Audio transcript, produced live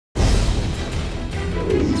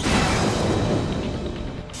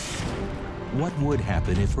What would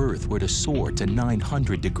happen if Earth were to soar to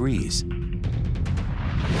 900 degrees?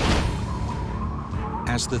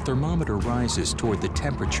 As the thermometer rises toward the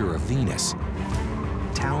temperature of Venus,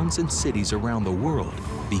 towns and cities around the world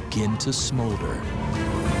begin to smolder.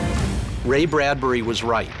 Ray Bradbury was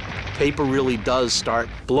right. Paper really does start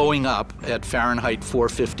blowing up at Fahrenheit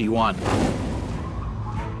 451.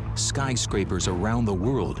 Skyscrapers around the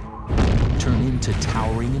world turn into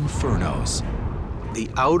towering infernos. The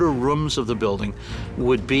outer rooms of the building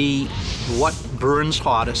would be what burns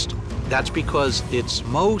hottest. That's because it's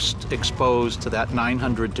most exposed to that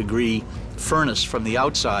 900-degree furnace from the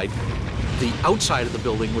outside. The outside of the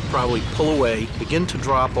building would probably pull away, begin to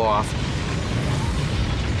drop off.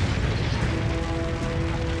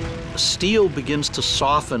 Steel begins to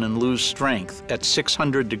soften and lose strength at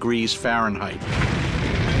 600 degrees Fahrenheit.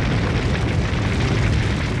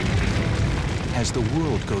 As the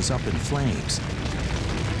world goes up in flames,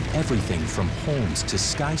 everything from homes to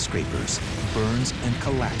skyscrapers burns and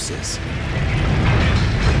collapses.